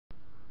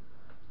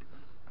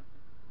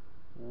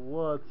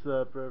What's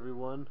up,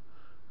 everyone?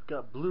 We've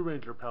got Blue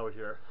Ranger power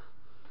here,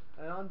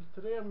 and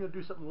today I'm going to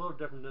do something a little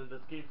different than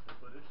this gameplay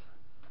footage.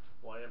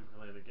 Well, I am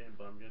playing a game,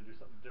 but I'm going to do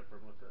something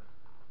different with it.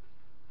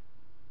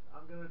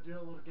 I'm going to do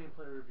a little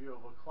gameplay review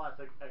of a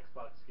classic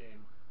Xbox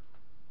game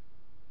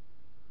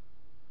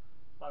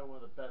by one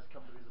of the best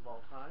companies of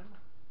all time.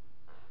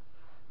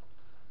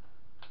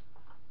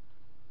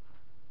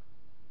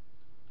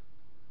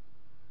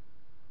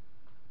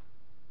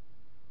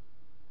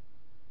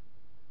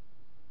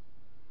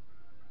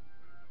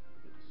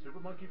 It's Super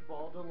Monkey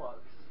Ball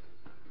Deluxe.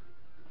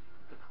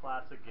 It's a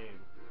classic game.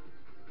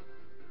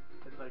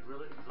 It's like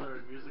really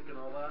auxiliary music and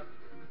all that.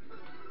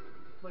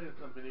 Playing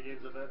some mini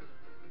games of it.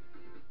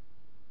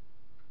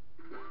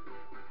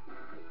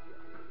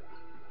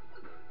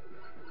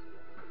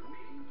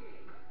 Main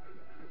game.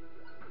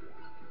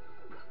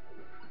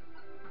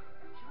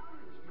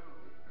 Challenge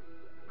mode.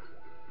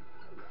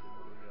 Let's see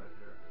what we got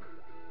here.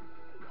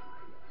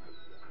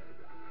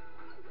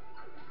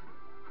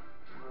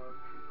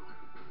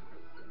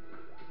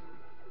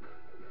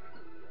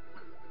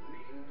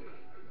 Main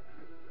game.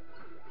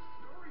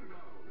 Story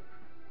mode.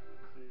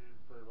 See,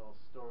 play a little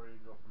story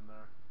and go from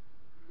there.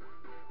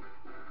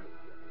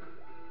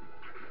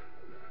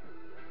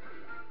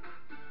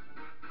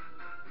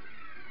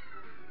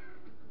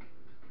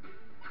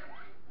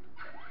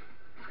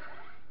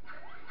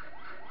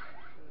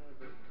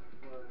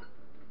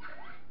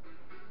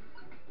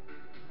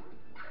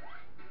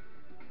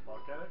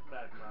 Volcanic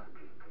Magma.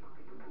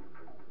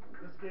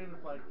 This game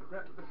is like, the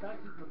fact that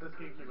when this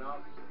game came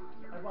out,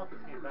 I bought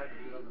this game back in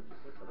 2006, I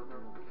don't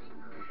remember when it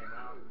came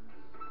out.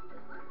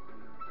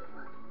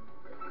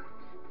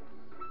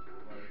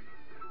 Like,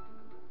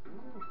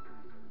 ooh.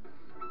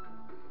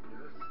 Yeah,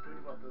 this thing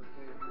about this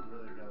game, you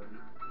really gotta be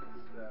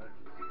ecstatic.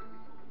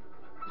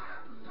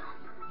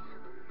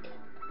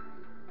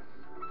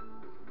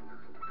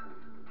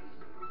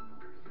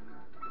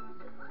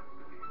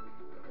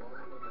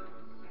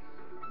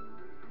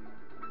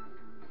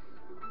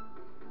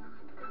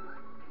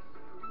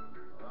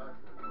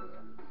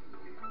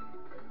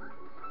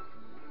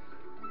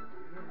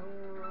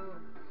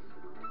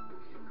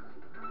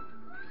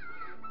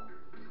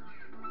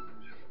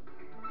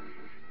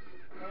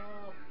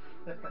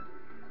 This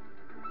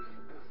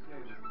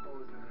game is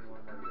always going to be one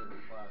of my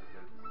favorite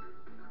classics.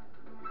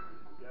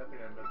 Yeah, I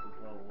think I messed this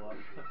level up.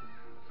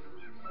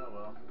 Oh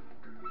well.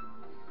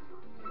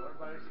 You learn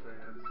by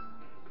experience.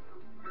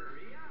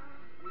 Hurry up.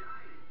 9, 8,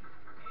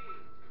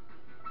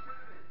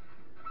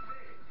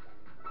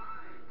 7,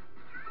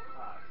 6, 5,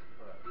 4,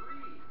 Crap. 3,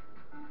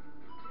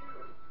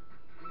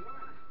 2, 1.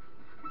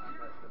 I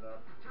messed it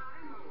up.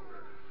 Time over.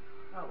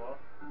 Oh well.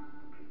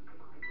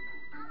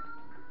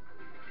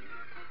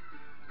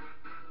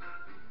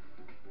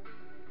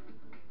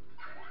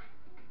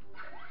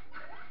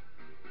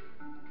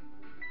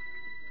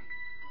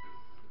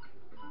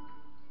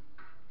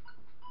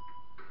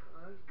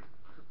 Alright,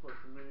 just play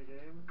some mini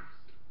games.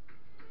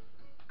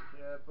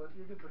 Yeah, but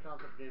you get the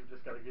concept of the game, you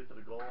just gotta get to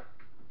the goal. I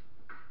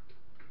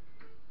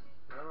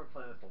remember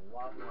playing this a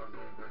lot when I was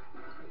younger.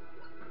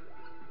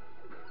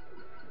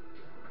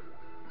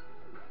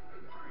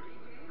 Party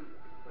game.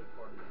 Play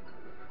party games.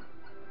 Let's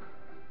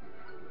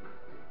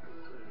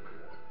see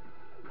here.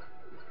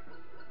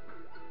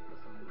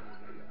 That's some mini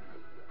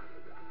games.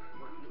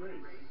 Monkey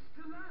Race.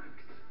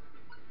 Deluxe.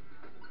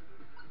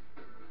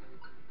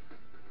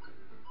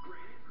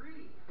 Grand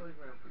Prix. Play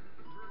Grand Prix.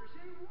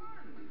 Version 1.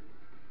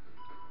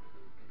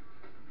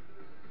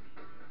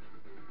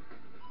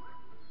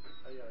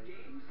 Aye, aye.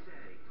 Game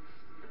settings.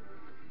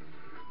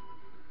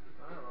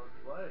 Alright, let's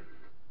play.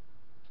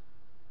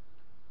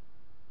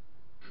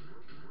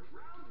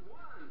 Round 1.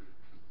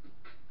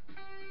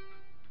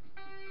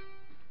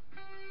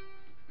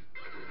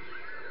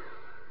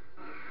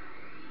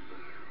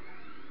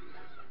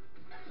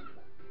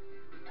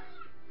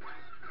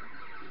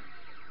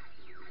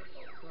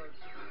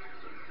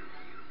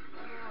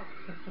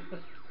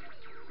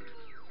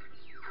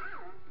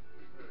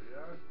 There we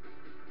are.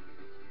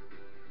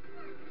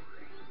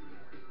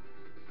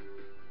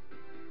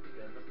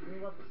 Yeah, the thing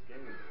about this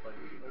game is it's like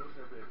it's always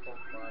gonna be a cult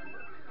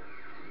classic.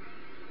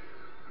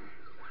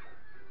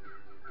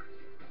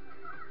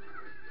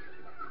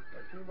 The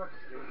thing about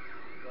this game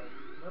is like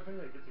nothing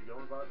that gets you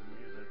going about it is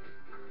music.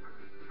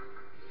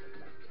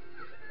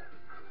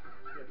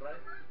 Yeah, but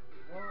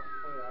oh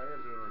yeah, I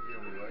am doing a review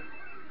anyway.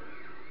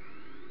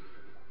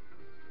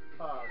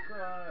 Oh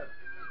crap!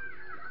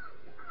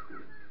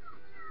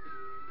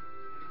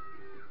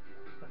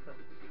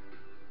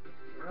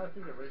 When I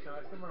think of racing,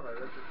 I still remember my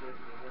retro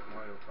racing game with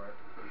Mario Kart.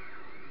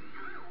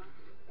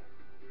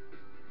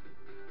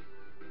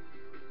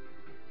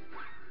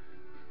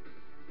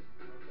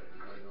 Okay,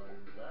 now I know I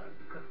use that.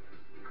 Time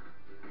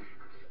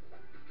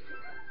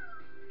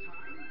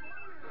bonus.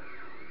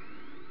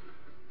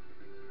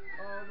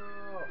 Oh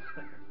no!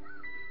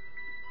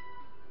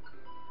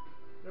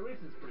 The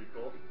racing's pretty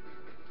cool.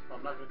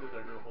 I'm not gonna sit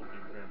there and do a whole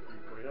game Grand Prix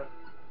for you. Let's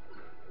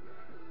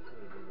see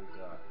what we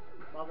got.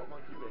 How about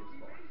Monkey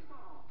Baseball?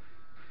 Baseball.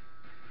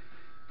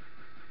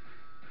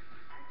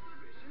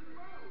 Exhibition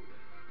mode.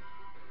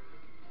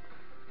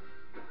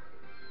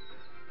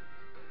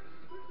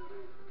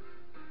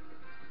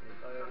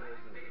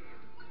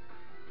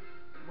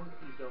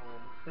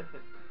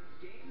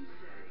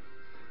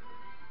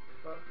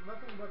 But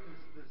nothing about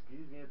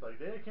these games, like,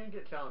 they can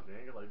get challenging.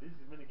 Like, these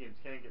mini games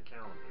can get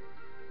challenging.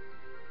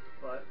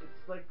 But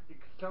it's like,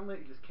 it's something that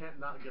you just can't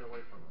not get away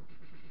from them.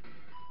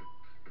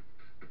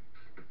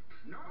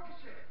 Normal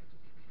shift.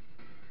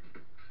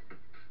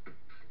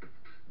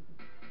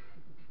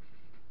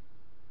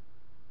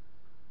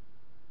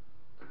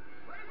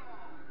 Play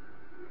ball.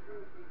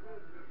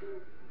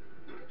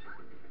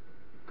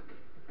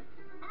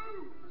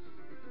 Ooh.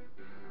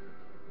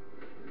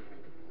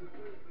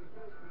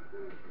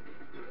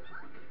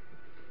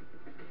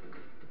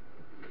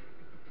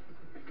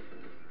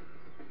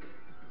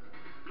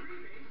 3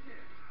 base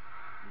hits.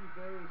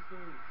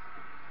 Bases.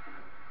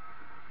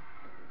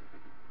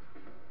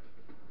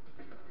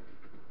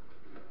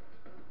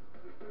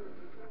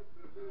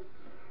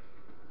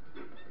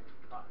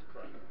 Ah,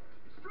 crap.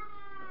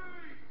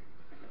 Strike.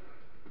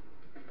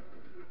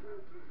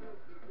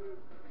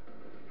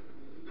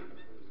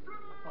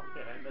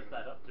 Okay, I messed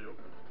that up too.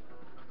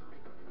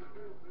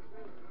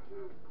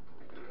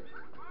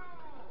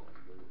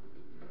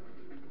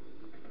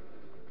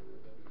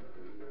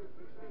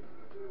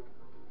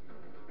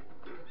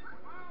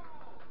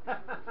 Ball.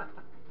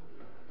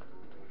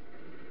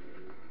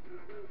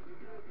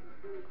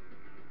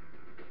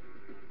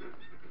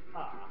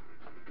 Ah.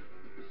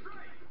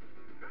 Strike.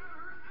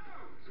 Batter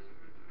out.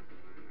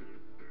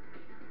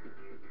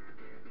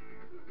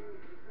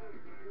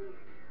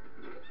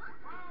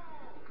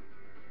 Ball.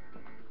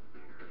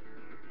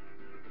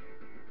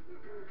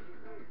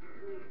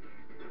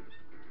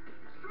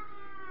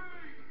 Strike.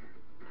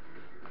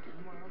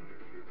 Come on.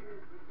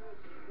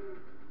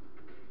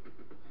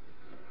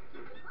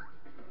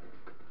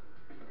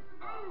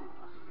 Ah,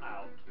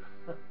 out.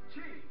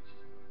 Changed.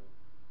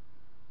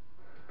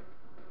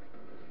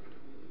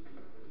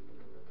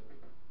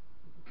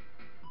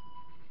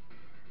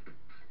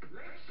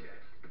 Late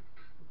shift.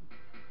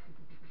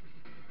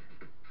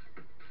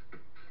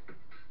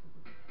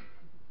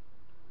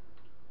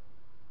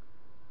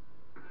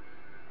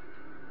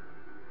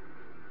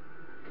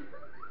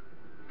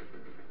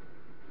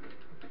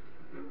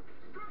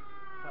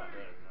 Ah,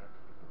 there we go. Ball.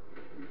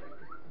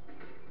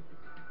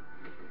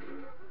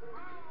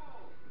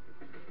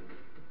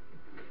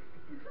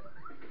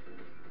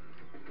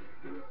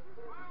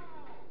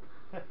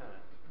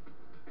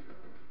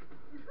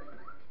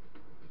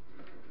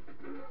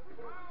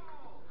 Ball.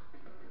 Ball.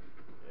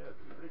 Yeah,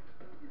 it's pretty.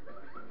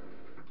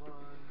 Come on.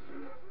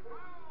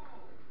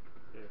 Ball.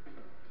 Here.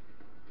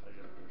 I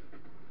go.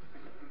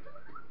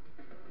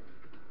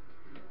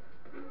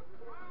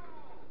 Ball.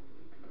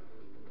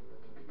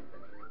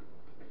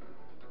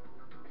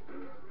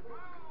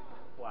 Ball.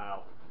 Wow.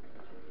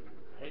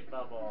 Hate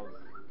foul balls. Ball.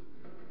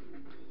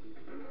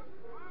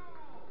 Ball.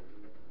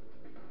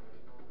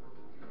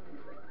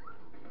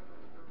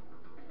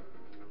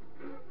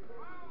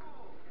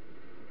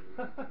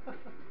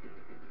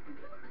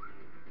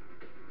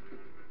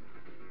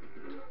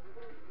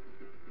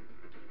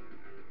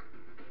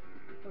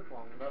 Took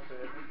long enough to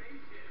hit 1 me.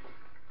 base hit.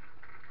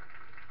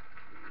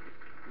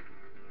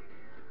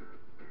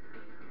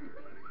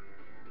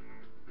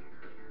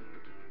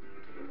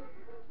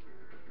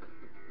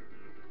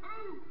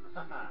 Ooh.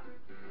 Haha.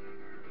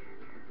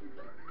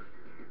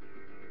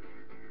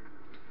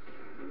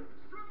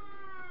 Strike.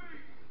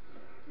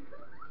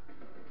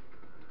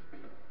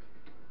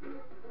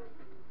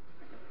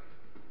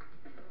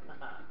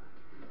 Haha.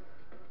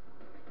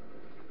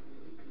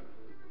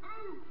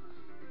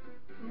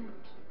 Ooh.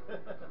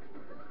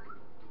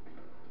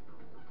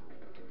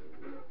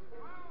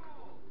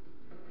 Ball.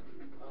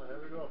 Oh, here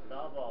we go.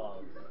 Foul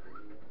balls.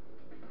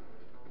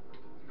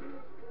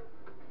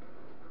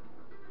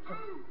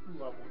 Ooh.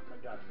 Ooh, I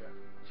gotcha.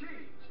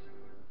 Changed.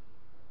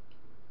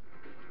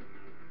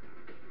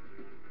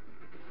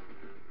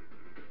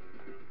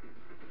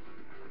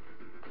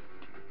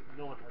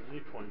 No one has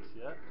any points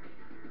yet.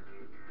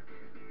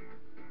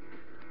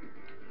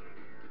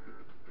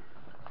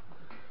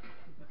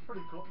 It's a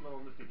pretty cool little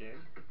nifty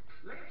game.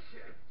 Late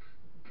shift.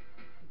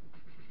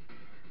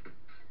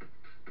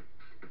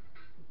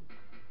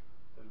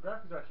 The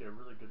graphics are actually a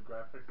really good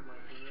graphics in my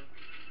opinion.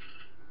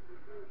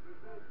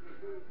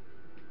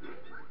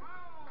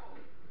 Ball.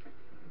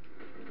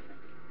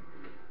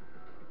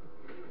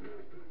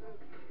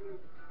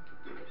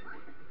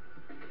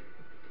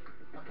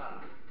 Haha.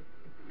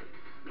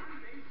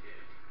 1 base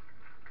hit.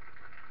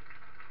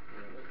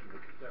 Yeah,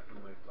 this is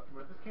definitely fun.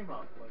 Well, this came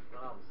out like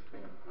when I was still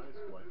in high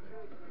school, I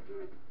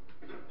think.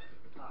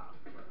 Ah,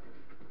 crap.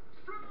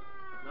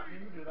 Not Strike.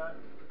 mean to do that.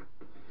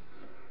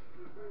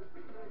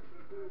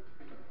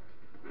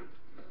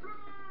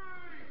 Strike.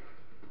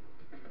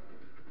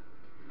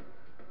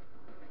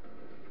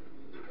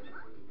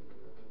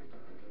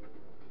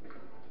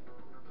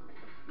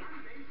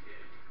 1 base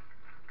hit.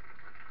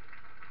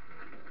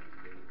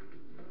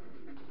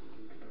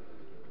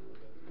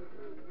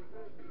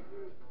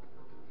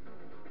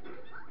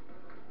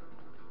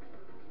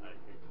 I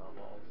hate foul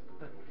balls.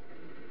 Strike.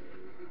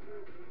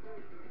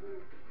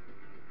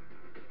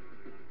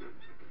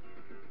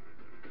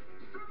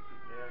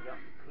 There you go.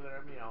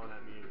 They're meowing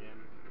at me again.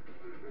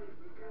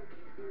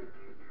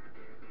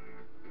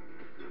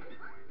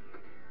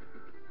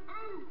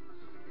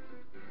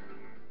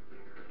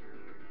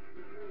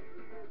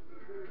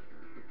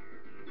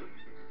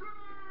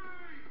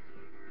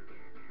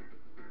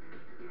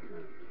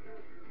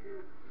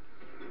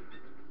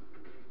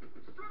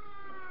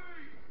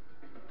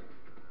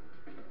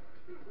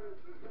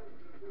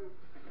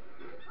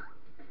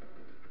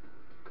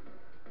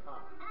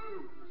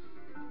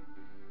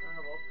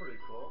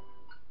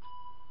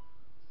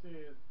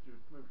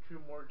 2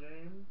 more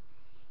games.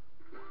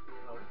 And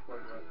I'll just play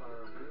my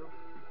final review.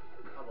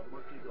 How about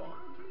Monkey Golf?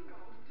 Monkey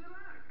Golf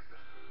Deluxe.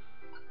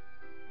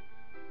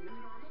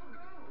 Normal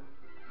go.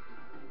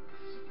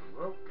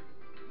 Rope.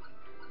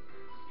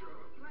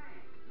 Stroke play.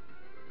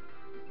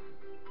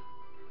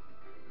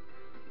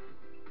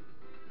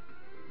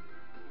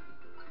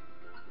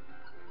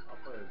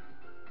 I'll play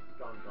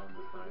Gong Gong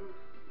this time.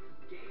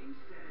 Game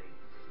settings.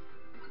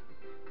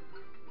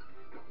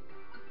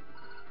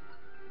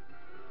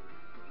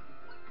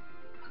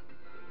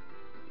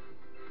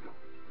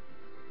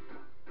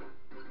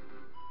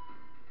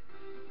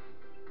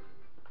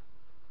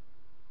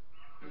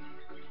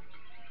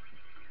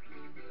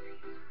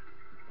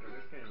 Yeah,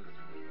 this game is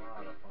a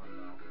lot of fun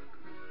though.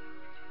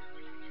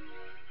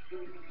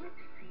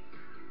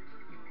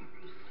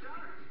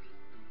 Start.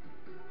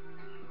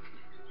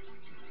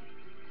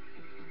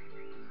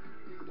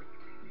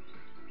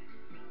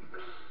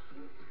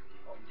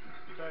 Oh,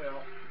 fail.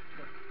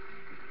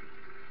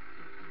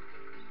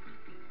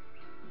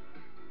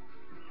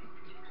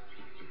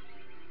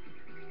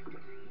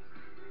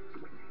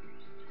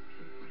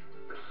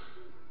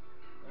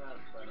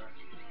 That's better.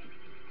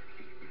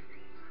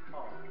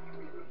 Oh.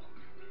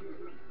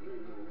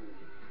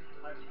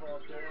 I fall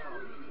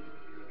down.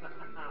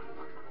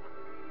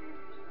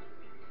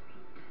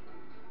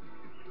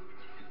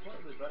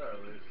 Slightly better at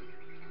least.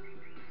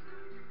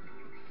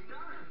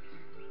 Start.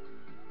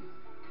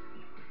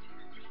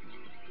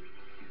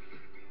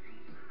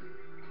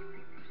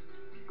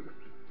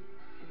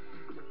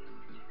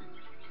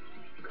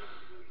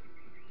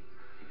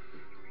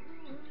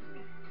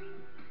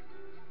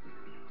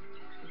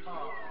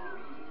 Oh.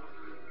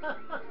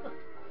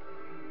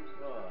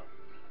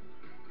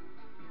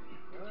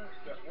 Alright,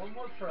 got one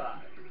more try.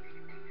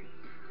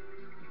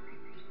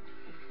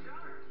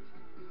 Start.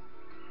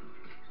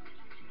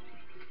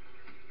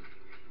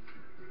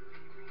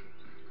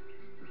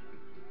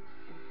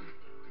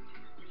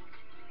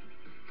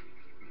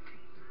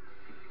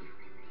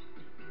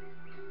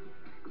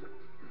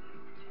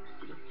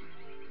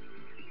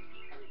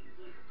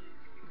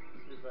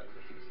 See if that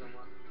gets me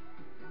somewhere.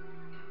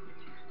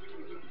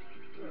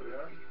 There we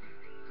are.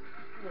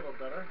 A little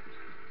better.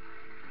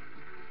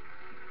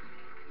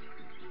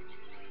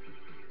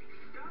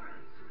 Start.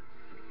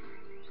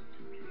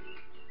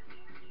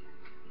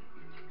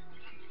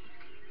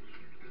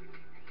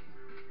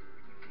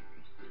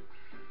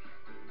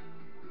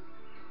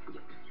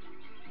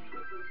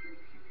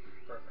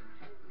 Perfect.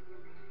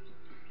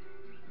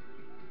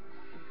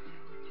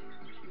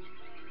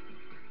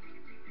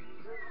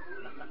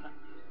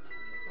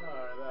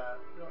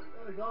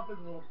 Alright, golf is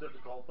a little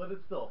difficult, but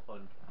it's still a fun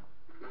game.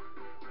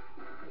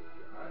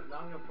 Alright, now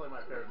I'm gonna play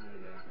my favorite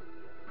minigame.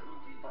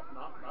 Oh,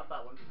 not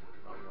that one.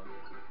 Wrong one.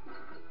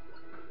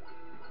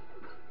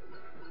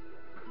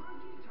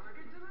 Monkey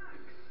Target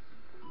Deluxe.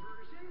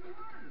 Version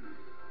 1.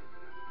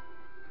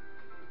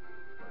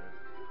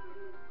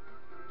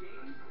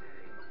 Game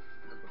settings.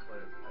 Meant to play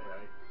as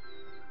AI.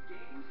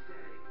 Game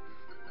settings.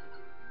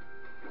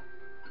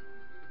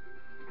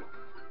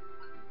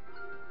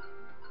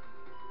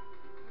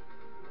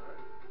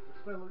 Alright.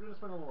 We're gonna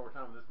spend a little more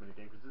time with this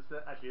minigame because this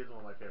actually is one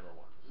of my favorite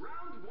ones.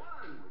 Round 1.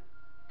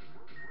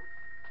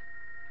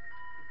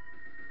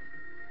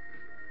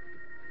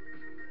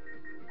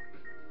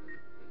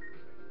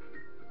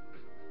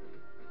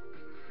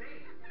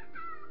 Safe.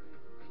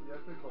 Yeah,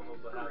 it's pretty cool to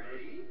have this.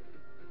 Ready?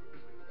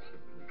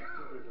 Go.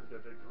 We're just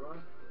gonna take a run.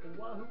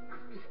 Wahoo!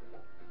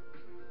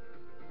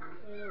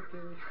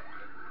 Okay.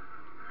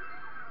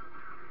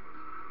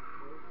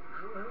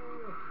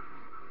 Woohoo!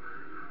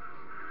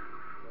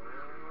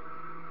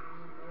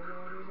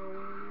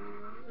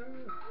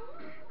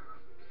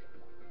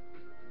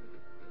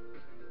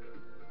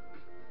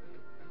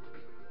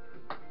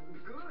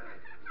 Good.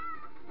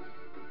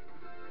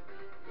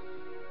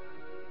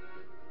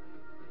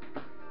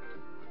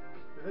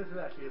 This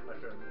actually is my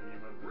favorite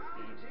minigame of this Round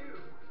game.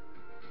 2.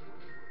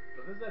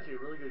 But this is actually a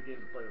really good game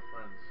to play with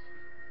friends.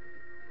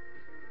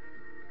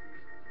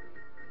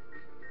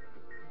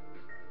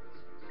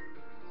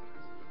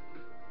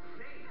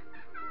 Safe.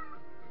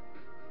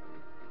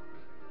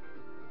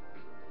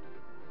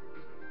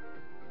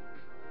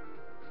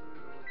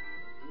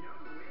 No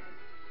win.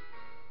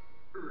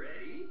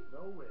 Ready?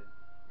 No win.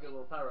 Get a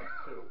little power up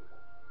too. Go.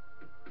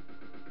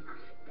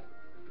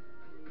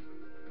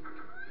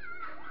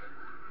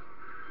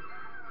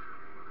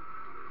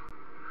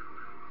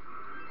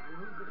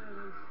 Ooh,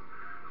 bananas.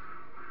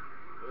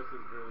 This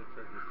is really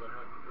tricky, so I'm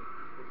not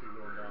quickly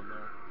going down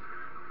there.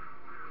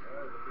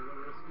 Alright, this is a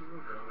risky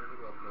move, but I'm gonna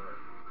go for it.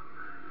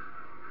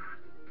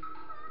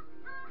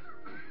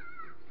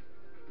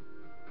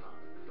 Ah,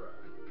 crap.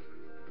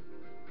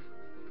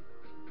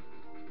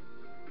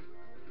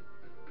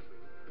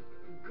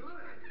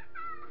 Good.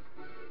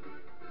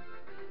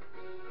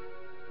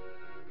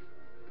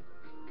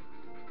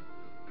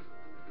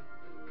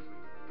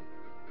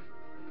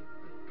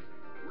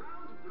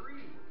 Round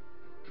 3.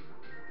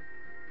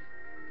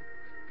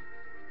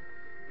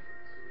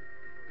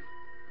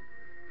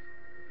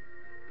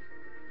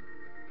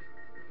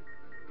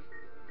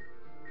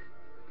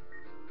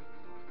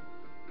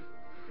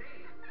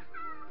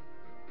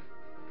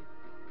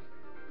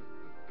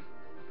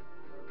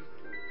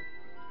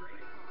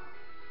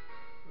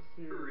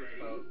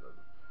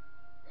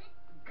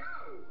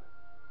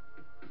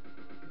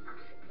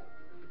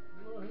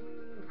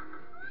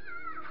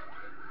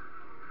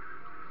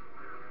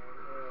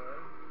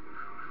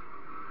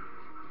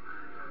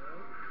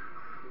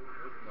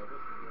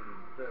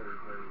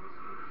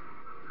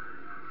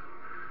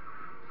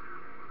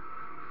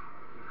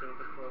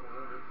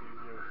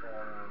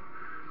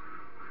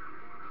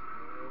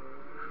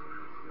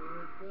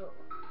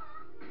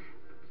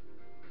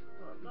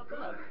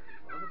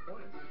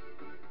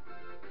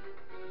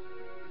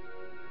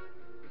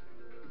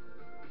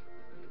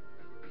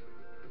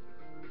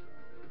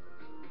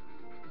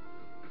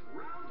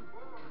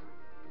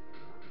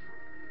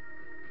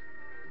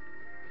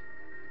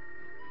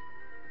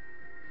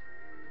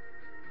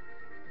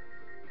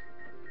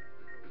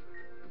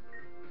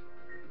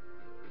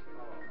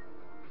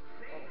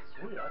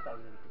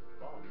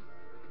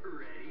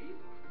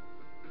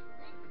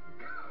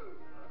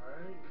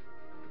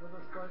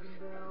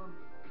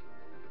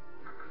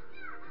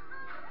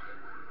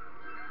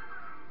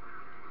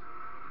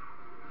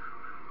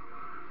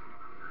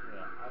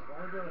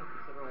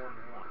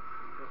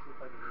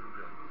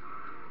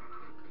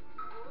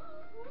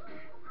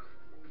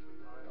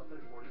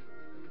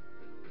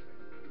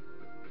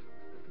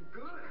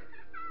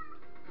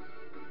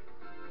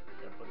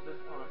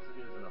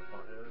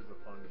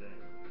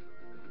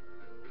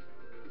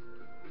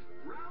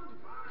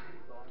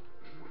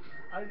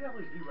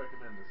 definitely do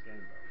recommend this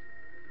game though.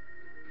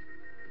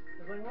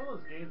 It's like one of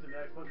those games in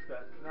Xbox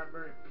that's not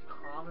very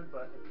common,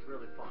 but it's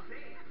really fun.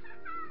 Safe.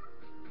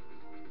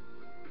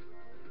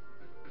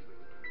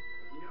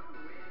 No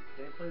win.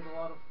 Gameplay's a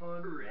lot of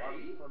fun, a lot of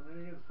Ready? fun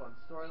minigames, fun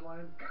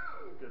storyline,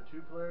 Go. good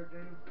two-player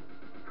game.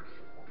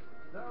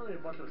 Not really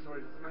a bunch of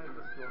stories, it's mainly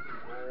just going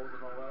through goals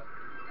and all that.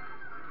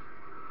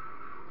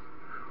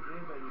 It's a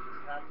game that you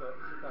just have to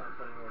sit down and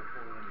play in order to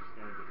fully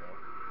understand it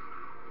though.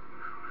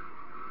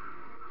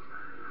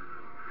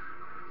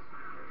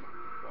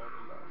 Ball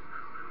deluxe.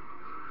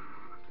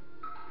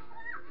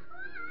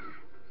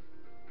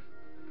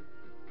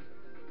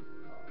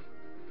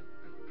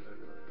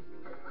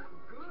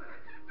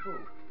 Good.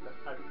 Ooh,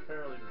 I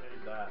barely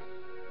made that.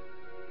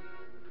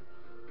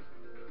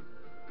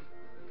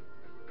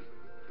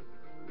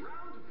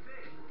 Round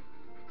 6.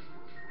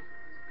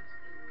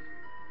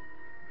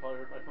 Probably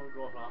heard my phone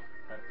going off.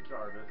 That's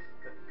Jarvis.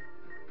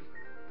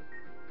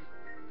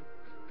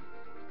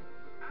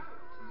 Out.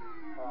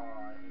 Oh,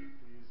 I hate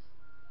these.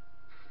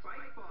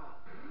 Fight ball.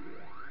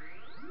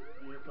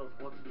 You hit those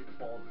once and you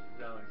fall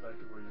down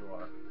exactly where you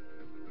are.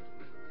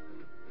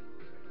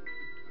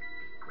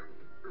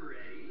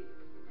 Ready?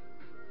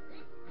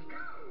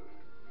 Go.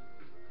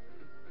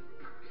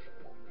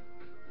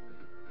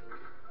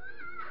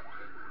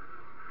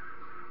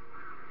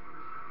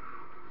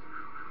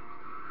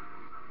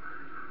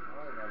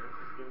 Alright, now this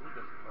is going to be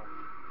difficult.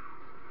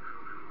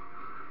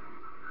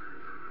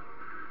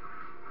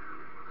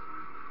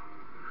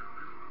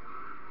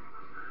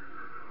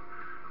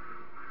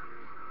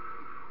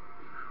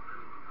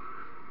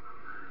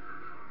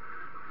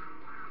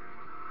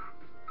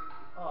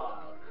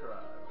 Oh,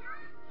 crud.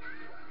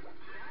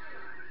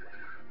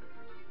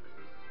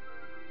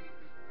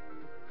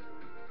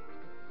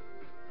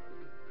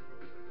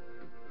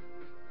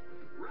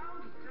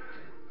 Round 7.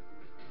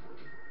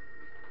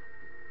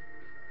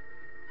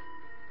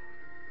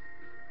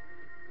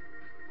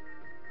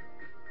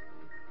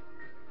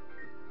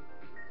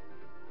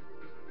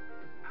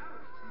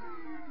 Out.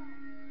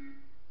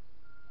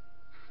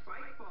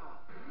 Fight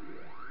ball.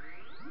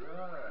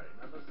 Alright,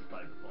 now the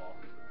spike ball.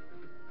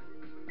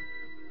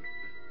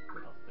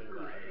 I'll stay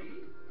that. Ready?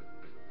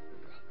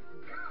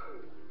 Go.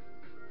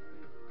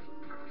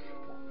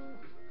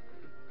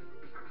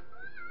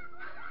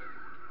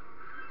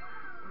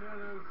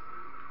 Bananas.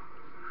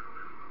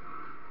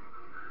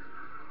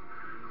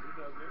 Easy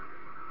does it.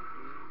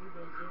 Easy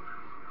does it.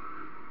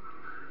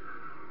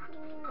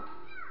 Oh.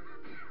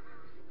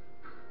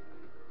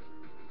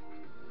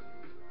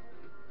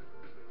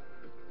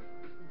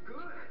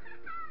 Good.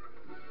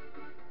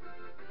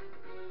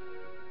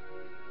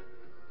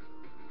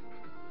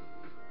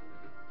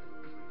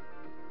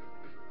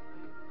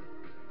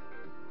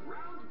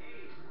 Round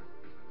 8.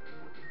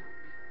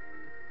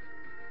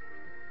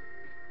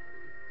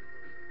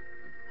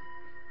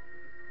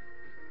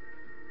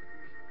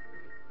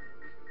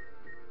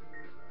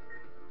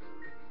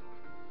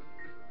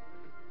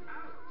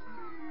 Out.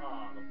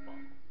 Ah, the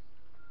bomb.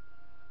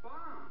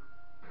 Bomb.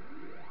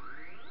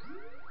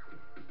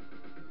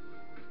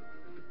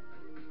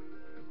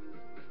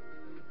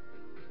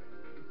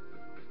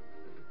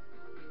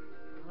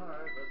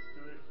 Alright, let's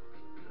do it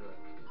good.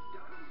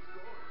 Double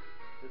score.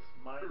 This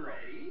might help.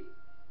 Ready?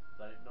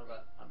 'Cause I know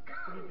that I'm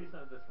pretty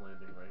decent at this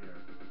landing right here.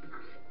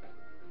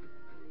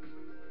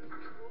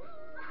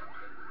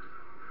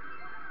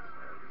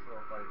 Alright, so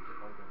if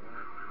I can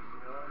land,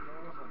 no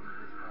homing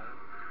this time,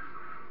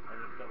 I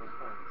get double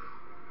points.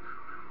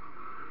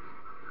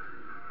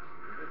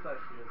 And this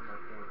actually is my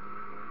favorite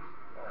minigame.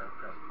 Oh,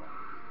 crap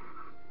bombs.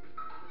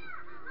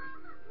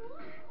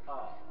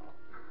 Aw.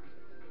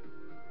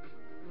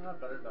 Ah,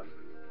 better done.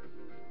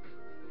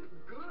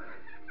 Good.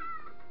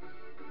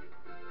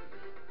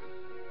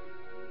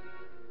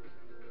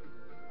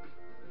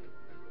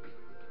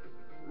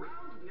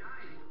 Round 9.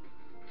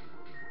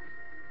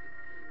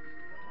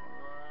 Come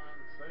on,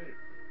 safe.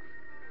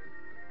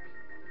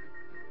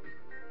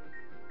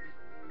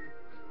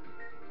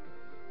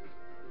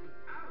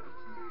 Out.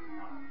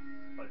 Ah,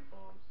 spike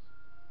bombs.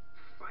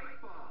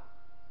 Fight ball.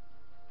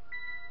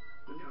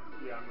 This No.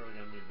 is, yeah, I'm really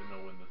gonna need the no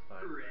win this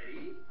time.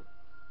 Ready?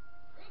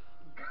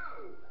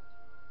 Go.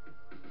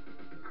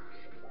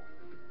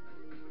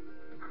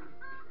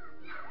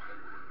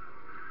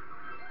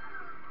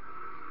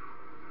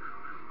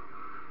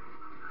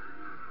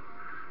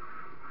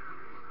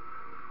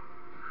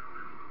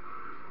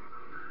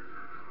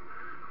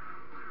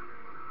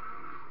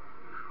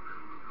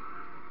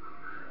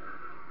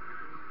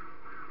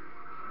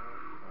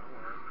 Alright, come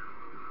on.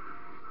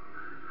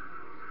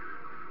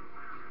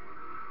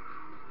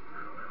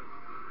 Yes.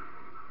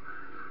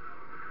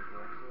 We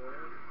got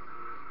this.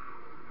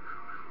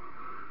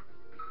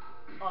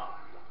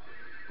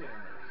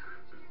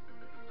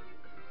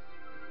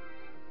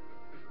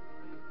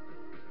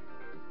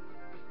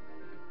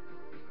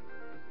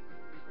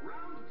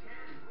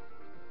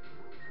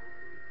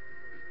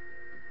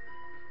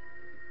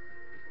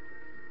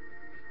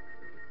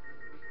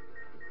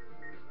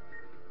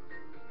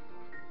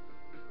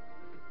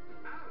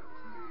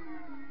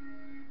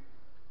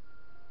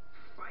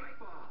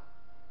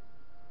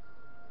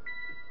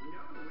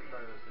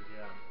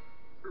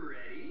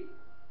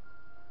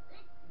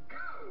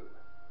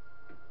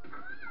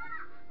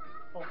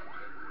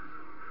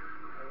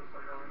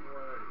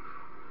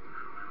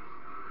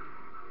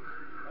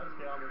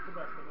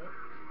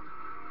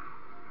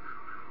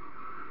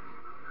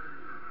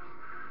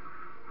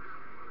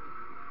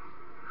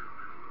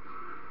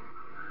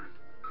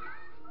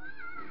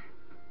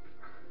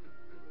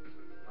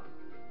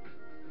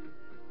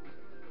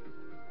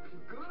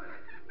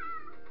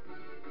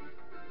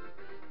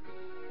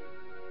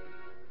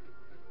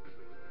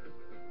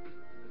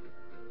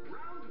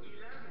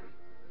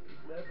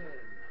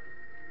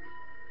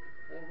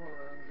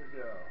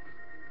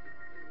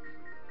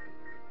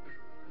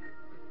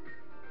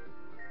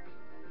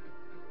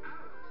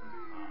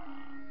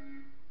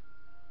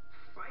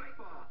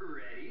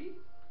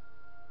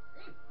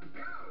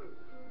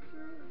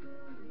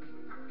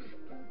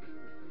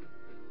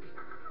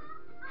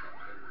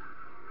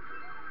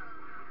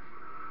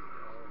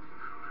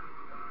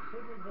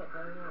 Yeah,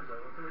 probably not,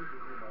 but that's always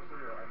been my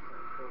finger. I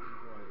can't close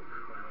using like the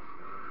three fingers.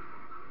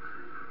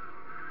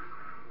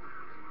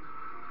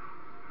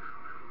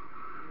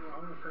 Yeah,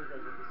 I'm gonna show you guys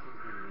what this thing's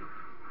giving me.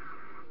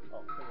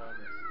 Oh, thing I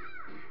missed.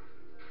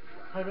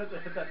 I meant to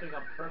hit that thing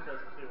on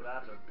purpose to see what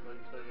happens, so I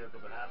can show you guys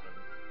what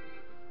happens.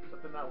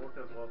 But then that worked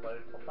as well as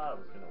I thought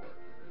it was gonna work.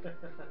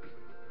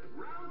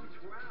 Round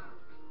 12.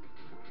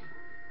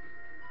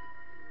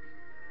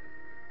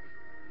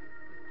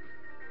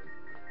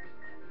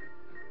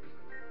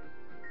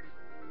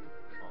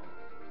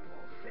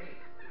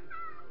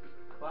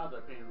 Clouds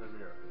are pain in the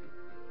rear.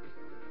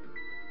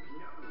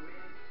 No win.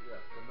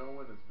 Yes, the no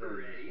win is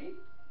very Ready?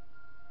 useful.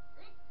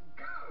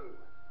 Go.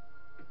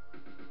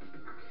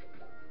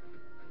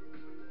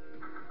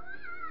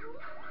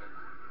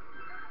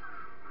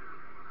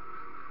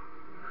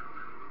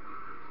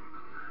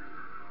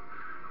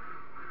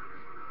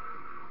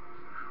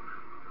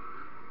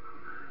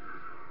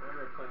 I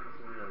remember playing this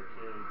in the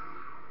arcades.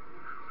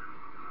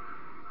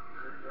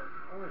 The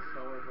only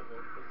snow is that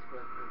it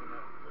spread within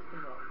that. This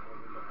came out when I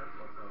was in the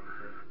Xbox One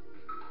too.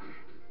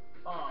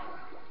 Ah!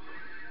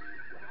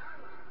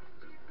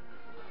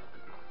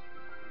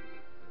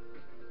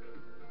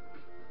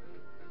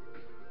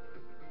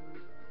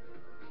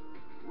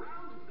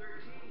 Round 13.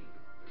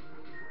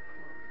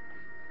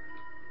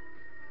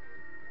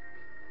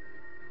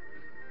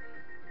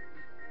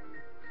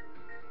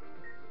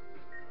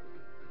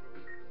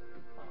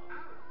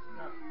 Out.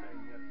 God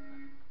dang it.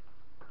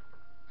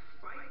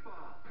 Fight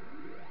ball.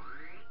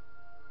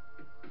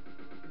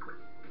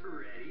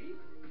 Ready?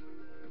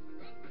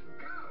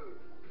 Go.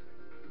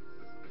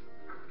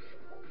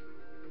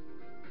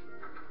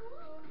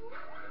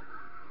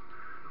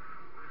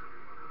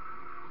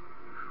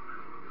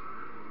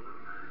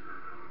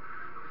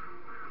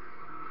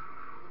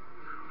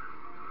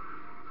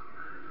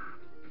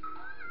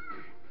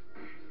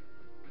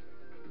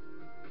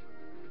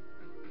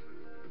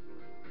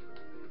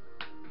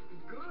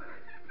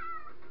 Good.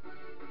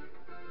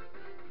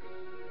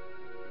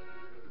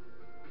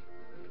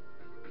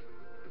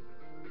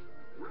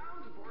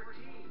 Round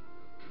 14.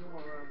 2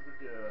 more rounds to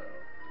go.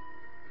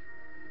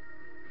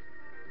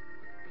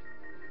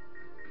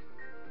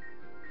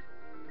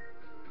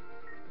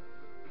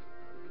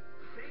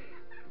 Safe.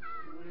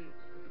 Sweet.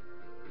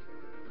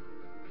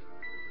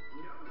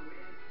 No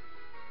win.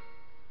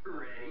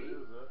 Ready? We'll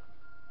use it.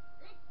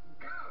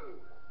 Go.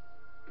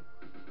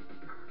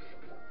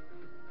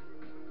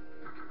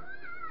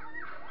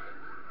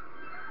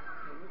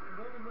 And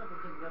the only method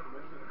thing we have to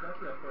mention, it's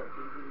actually a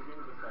therapeutic video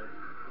game, just like,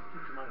 it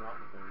keeps your mind off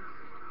of things.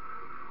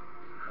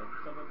 Like,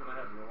 sometimes when I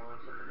have real long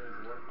stressful days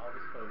at work, I'll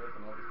just play this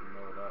and I'll just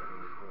mellow it out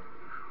really quick.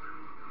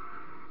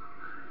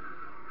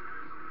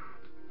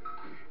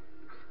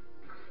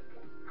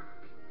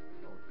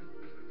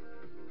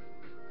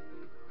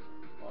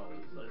 Oh,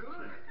 this is like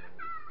Good.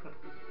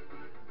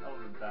 that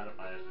would have been bad if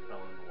I actually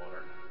fell in the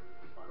water.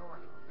 Final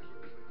round.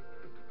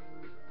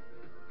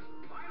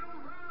 Final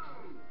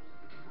round.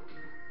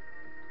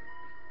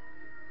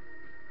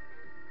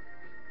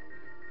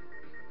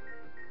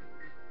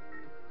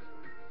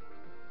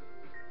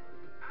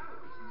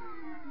 Out.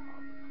 Oh,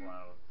 the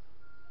clouds.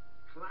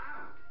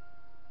 Cloud.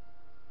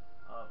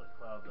 Oh, the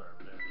clouds are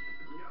a bitch.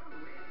 No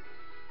win.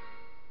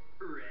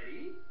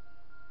 Ready?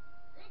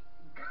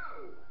 Go.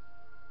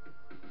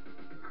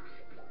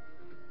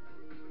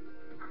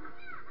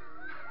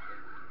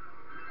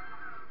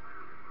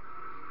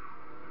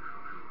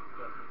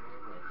 Definitely a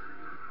risk.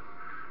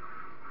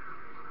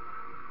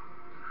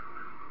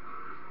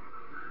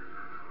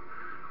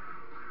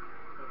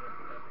 I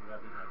think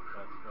that'd be my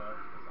best bet,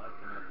 because I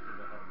cannot see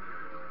the head near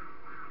there.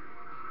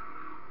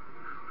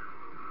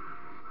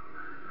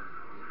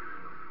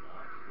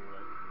 Ah, screw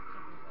it. You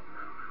can't make that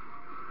one.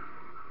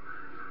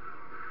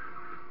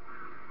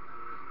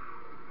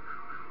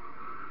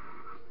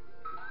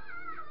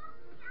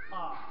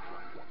 Ah!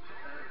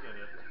 And it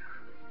did it.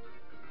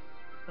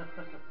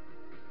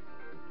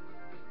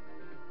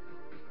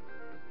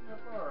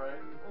 Yep,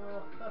 alright.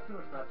 Well, that pretty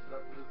much wraps it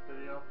up for this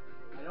video.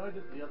 I know I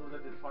did the other ones, I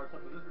did parts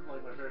of, but this is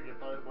like my favorite game,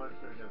 so I wanted to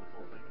show you guys the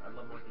full thing. I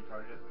love Monkey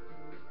Target.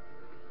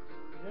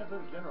 Yeah,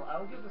 but in general, I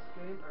will give this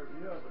game a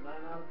review of a 9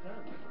 out of 10.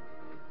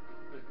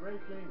 It's a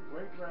great game,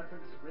 great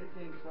graphics, great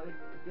gameplay,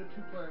 good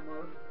two-player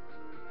mode.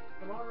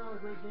 It's all around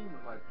a great game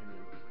in my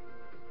opinion.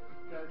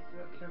 If you guys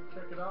have a chance to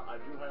check it out,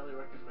 I do highly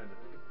recommend it.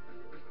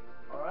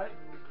 Alright?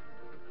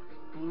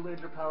 Blue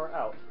Ranger Power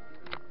out.